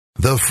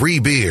The Free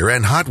Beer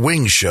and Hot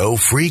Wings Show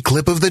free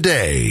clip of the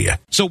day.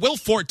 So Will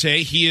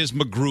Forte, he is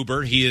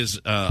MacGruber. He is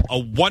a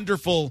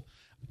wonderful...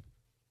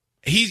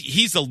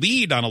 He's the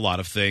lead on a lot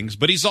of things,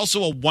 but he's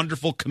also a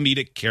wonderful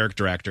comedic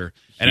character actor.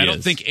 And I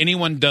don't think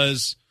anyone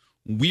does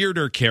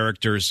weirder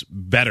characters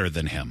better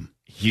than him.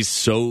 He's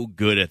so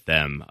good at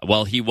them.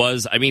 Well, he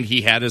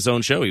had his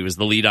own show. He was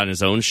the lead on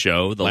his own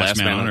show, The Last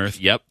Man on Earth.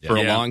 Yep, for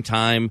a long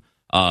time.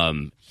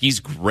 He's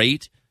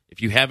great.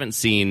 If you haven't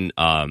seen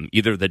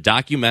either the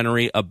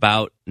documentary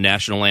about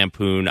National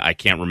Lampoon, I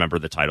can't remember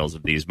the titles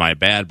of these, my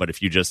bad, but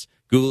if you just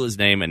Google his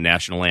name and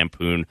National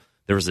Lampoon,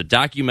 there was a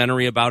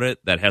documentary about it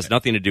that has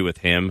nothing to do with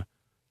him.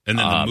 And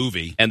then the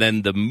movie. And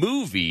then the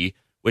movie,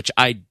 which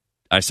I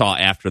saw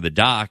after the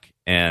doc,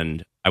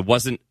 and I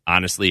wasn't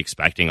honestly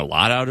expecting a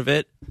lot out of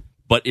it,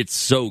 but it's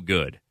so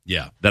good.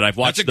 Yeah. That I've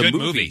watched the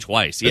movie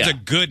twice. It's a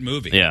good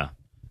movie. Yeah.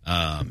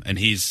 And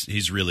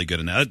he's really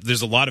good in that.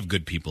 There's a lot of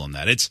good people in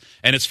that.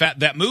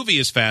 That movie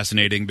is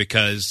fascinating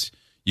because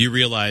you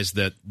realize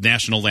that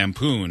National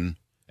Lampoon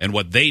and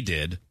what they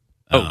did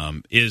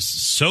is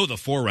so the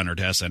forerunner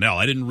to SNL.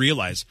 I didn't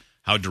realize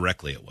how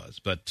directly it was.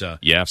 But for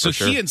so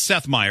sure. he and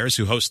Seth Meyers,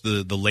 who host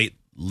the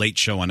late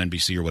show on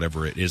NBC or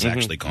whatever it is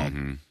actually called,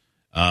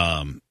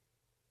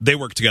 they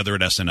worked together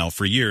at SNL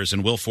for years,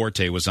 and Will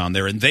Forte was on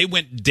there, and they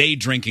went day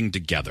drinking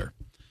together.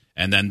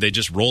 And then they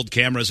just rolled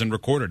cameras and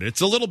recorded it.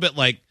 It's a little bit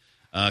like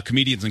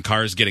comedians in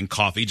cars getting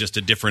coffee, just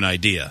a different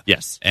idea.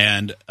 Yes.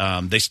 And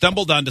they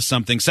stumbled onto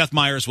something. Seth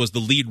Meyers was the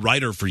lead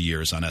writer for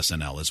years on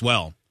SNL as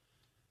well.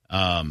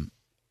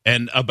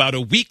 And about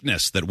a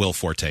weakness that Will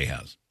Forte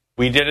has.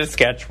 We did a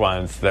sketch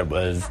once that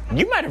was,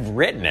 you might have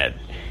written it.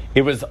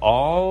 It was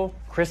all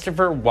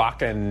Christopher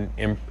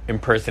Walken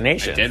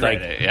impersonations. I did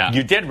write it, yeah.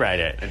 You did write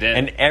it. I did.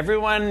 And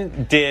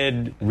everyone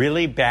did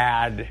really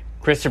bad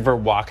Christopher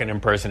Walken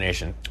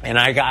impersonation. And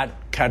I got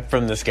cut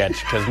from the sketch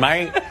because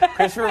my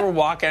Christopher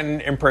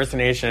Walken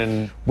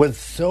impersonation was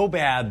so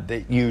bad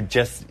that it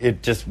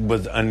just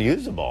was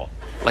unusable.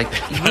 Like,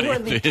 you are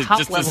the top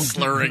just level. the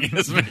slurring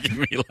is making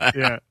me laugh.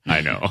 Yeah.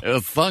 I know.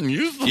 It's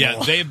unusable.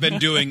 Yeah, they've been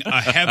doing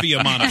a heavy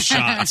amount of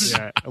shots.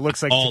 Yeah, it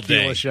looks like all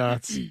tequila day.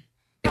 shots.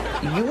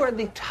 You are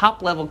the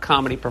top level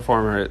comedy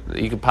performer that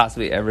you could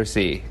possibly ever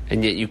see,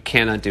 and yet you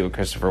cannot do a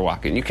Christopher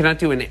Walken. You cannot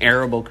do an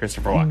arable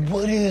Christopher Walken.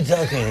 What are you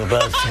talking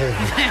about, sir?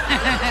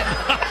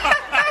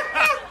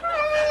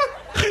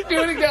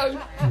 Do it again.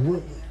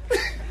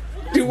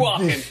 Do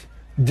Walken.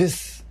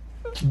 This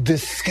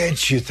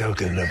sketch you're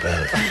talking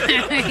about.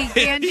 He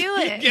can't do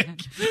it.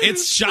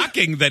 It's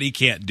shocking that he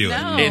can't do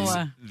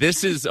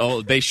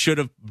it. They should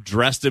have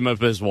dressed him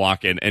up as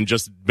Walken and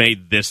just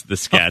made this the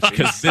sketch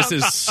because this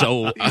is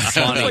so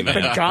funny, Like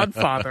man. The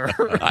Godfather.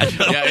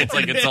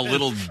 It's a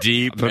little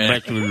deep.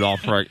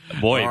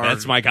 Boy,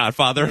 that's my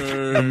Godfather.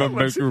 The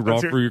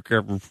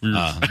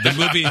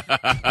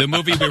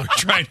movie we were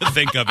trying to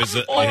think of is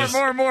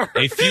More.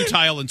 a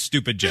futile and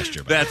stupid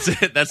gesture. That's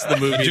it. That's the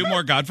movie. Do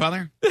more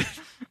Godfather?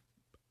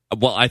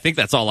 Well, I think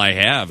that's all I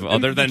have.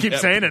 Other than Keep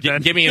saying it,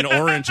 then. Give me an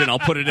orange and I'll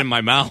put it in my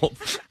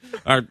mouth.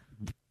 I'm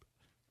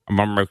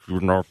gonna make you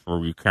an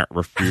offer you can't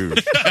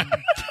refuse.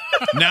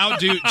 Now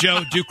do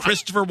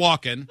Christopher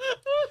Walken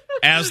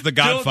as the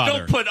Godfather.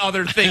 Don't put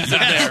other things in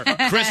there.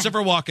 Christopher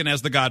Walken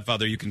as the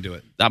Godfather. You can do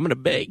it. I'm gonna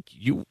make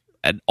you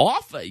an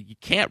offer you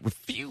can't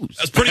refuse.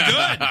 That's pretty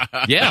good.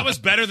 Yeah, that was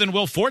better than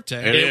Will Forte.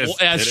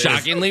 It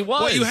shockingly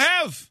was. What you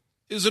have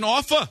is an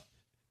offer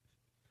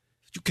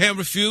you can't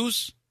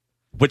refuse.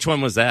 Which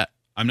one was that?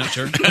 I'm not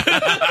sure. It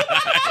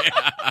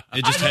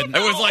just hadn't.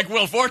 It was like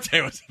Will Forte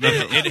was.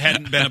 It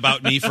hadn't been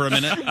about me for a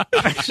minute.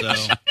 So,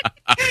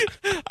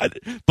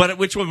 but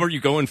which one were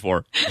you going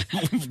for?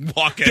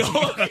 Walken.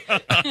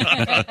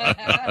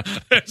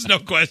 There's no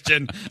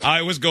question.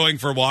 I was going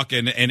for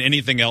Walken, and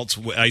anything else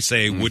I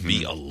say would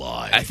be a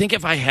lie. I think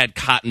if I had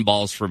cotton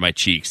balls for my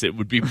cheeks, it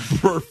would be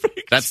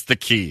perfect. That's the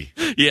key.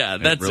 Yeah,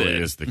 that's it. Really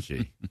it. is the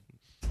key.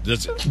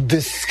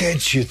 The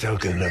sketch you're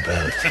talking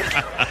about.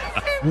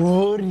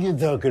 What are you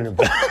talking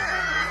about?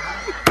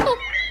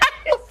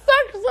 It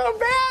sucks so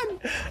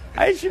bad.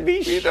 I should be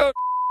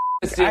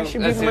I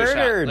should be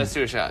murdered. Let's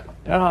do a shot.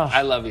 Oh,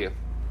 I love you.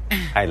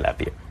 I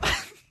love you.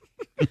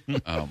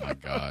 Oh my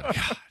God.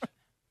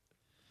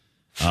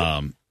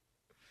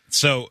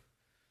 So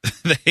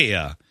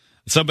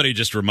somebody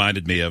just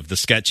reminded me of the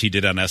sketch he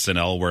did on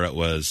SNL where it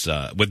was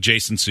with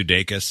Jason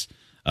Sudeikis.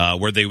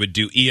 Where they would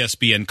do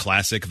ESPN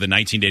Classic, the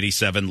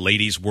 1987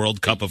 Ladies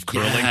World Cup of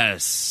Curling.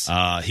 Yes.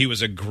 He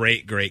was a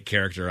great, great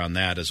character on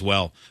that as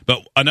well.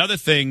 But another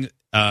thing,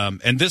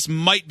 and this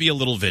might be a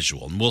little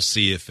visual, and we'll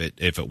see if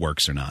it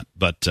works or not.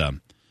 But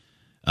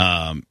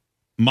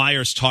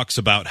Myers talks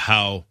about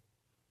how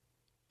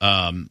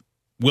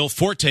Will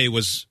Forte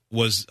was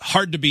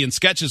hard to be in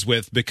sketches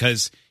with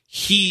because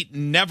he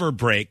never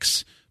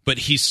breaks, but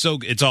it's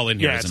all in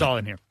here. Yeah, it's all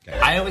in here. Okay.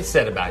 I always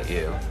said about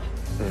you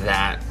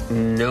that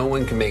no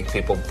one can make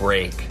people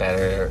break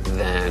better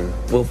than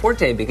Will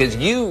Forte because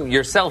you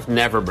yourself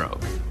never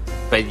broke.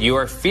 But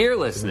your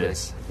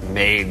fearlessness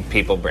made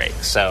people break.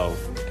 So,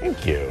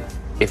 thank you.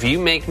 If you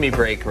make me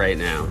break right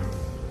now,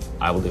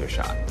 I will do a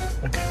shot.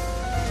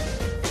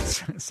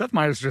 Seth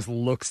Meyers just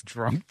looks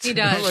drunk. He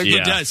does. He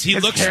does. He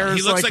looks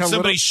like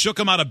somebody shook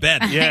him out of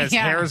bed. Yeah, his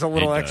Yeah. hair's a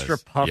little It extra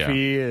does.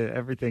 puffy.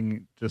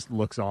 Everything just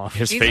looks off.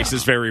 His face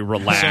is very So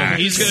relaxed.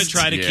 he's going to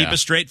try to keep Yeah. a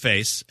straight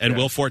face, and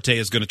Will Forte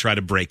is going to try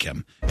to break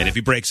him. And if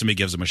he breaks him, he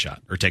gives him a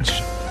shot or takes a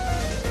shot.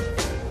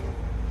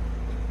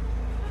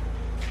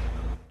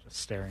 Just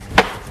staring.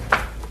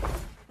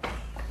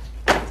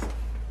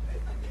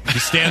 He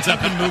stands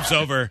up and moves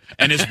over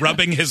and is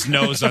rubbing his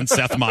nose on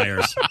Seth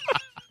Meyers.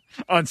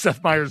 On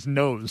Seth Meyers'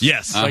 nose.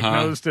 Yes. Like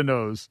nose to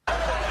nose.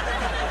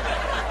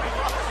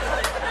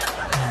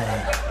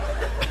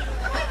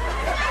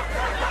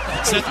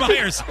 Seth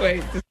Meyers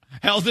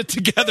held it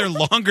together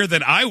longer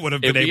than I would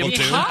have been It'd be able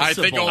to. impossible. I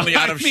think only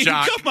out of I mean,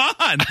 shock. Come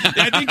on.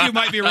 I think you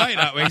might be right,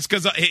 Outwings,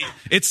 because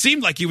it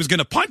seemed like he was going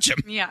to punch him.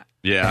 Yeah.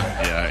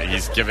 Yeah,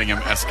 he's giving him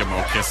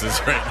Eskimo kisses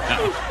right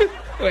now.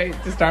 Wait,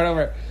 to start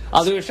over.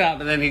 I'll do a shot,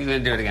 but then he's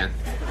going to do it again.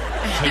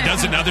 He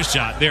does another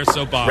shot. They're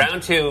so bombed.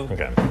 Round 2.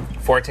 Okay.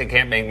 Forte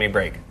can't make me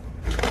break.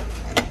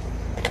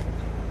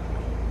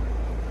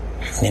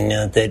 You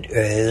know that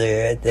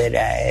earlier that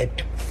I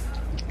had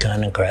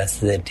gone across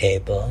the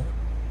table?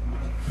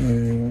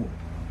 I'm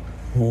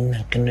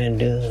not gonna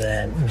do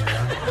that.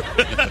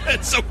 No.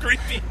 That's so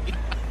creepy.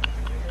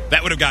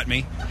 That would have got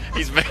me.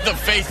 The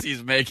face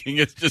he's making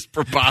is just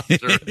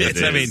preposterous.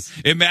 I mean,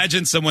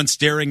 imagine someone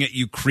staring at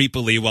you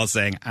creepily while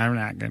saying, I'm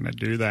not going to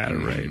do that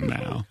right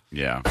now.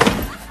 yeah.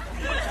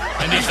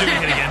 And he's doing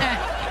it again.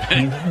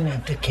 You don't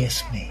have to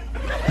kiss me.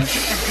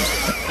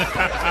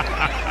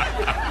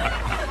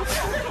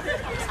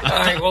 All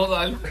right, hold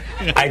on.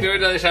 I do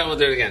another shot. We'll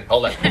do it again.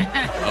 Hold on.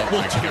 Oh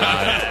my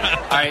God.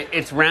 All right,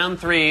 it's round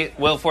 3.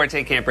 Will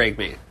Forte can't break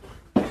me.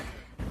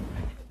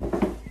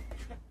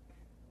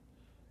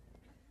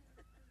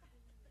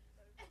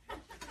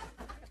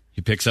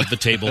 He picks up the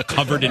table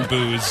covered in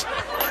booze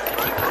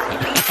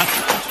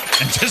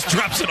and just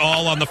drops it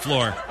all on the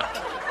floor.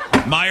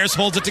 Myers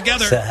holds it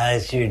together. So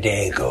how's your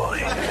day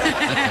going?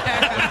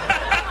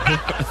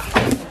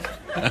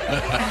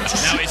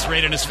 Now he's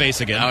right in his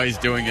face again. Now he's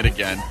doing it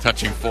again,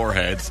 touching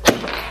foreheads.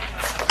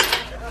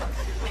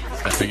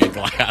 Stepping in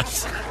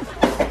glass.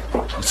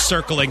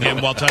 Circling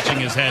him while touching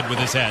his head with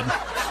his head.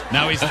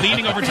 Now he's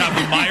leaning over top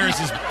of Myers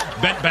is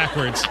bent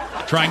backwards,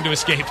 trying to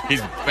escape.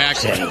 He's back.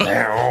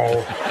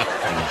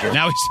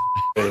 Now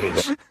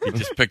he's He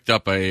just picked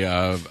up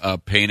a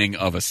painting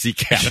of a sea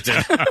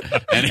captain,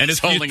 and he's his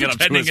holding it up to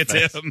pretending his it's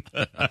face. him.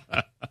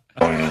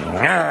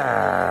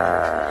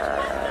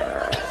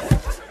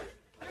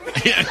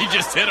 Yeah, he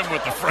just hit him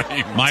with the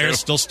frame. Myers too.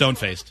 still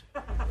stone-faced.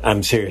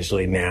 I'm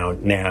seriously now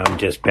I'm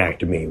just back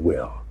to me,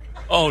 Will.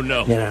 Oh,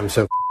 no. And I'm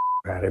so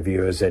proud of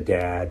you as a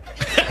dad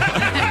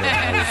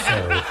and as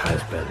a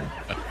husband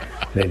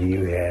that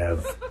you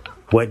have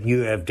what you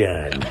have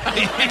done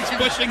He's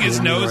pushing his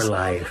in nose. your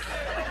life,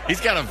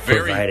 He's got a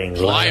very providing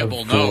pliable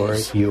love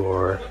nose. for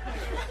your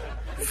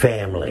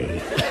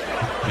family.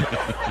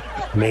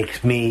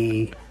 Makes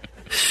me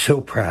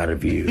so proud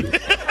of you.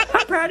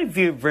 I'm proud of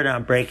you for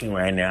not breaking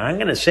right now. I'm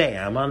going to say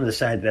I'm on the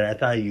side that I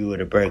thought you would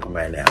have broken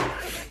right now.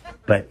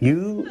 But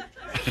you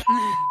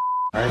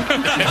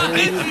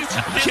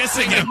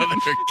Kissing him.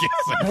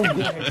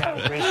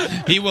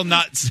 He will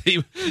not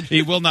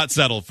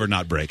settle for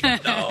not breaking.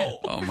 No.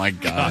 Oh my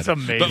God! That's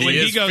amazing. But when he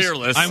is goes,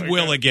 fearless. I'm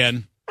Will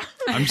again.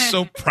 I'm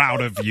so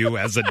proud of you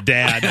as a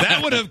dad.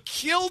 That would have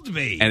killed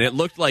me. And it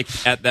looked like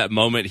at that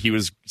moment he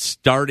was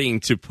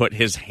starting to put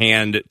his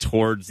hand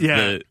towards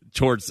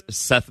towards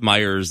Seth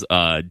Meyers'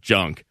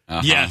 junk.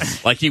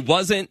 Yes. Like he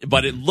wasn't,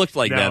 but it looked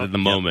like that at the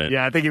moment.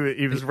 Yeah, I think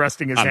he was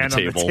resting his On the hand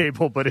on the table.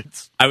 table, but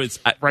it's I was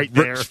right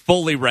there.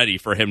 fully ready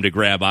for him to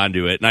grab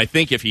onto it. And I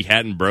think if he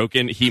hadn't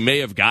broken, he may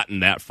have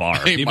gotten that far.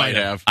 He might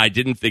have. I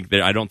don't think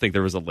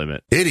there was a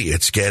limit.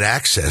 Idiots get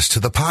access to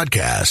the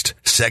podcast,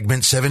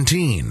 segment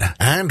 17,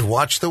 and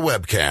watch the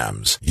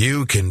webcams.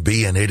 You can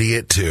be an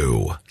idiot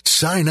too.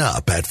 Sign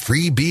up at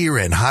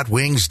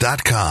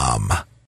freebeerandhotwings.com.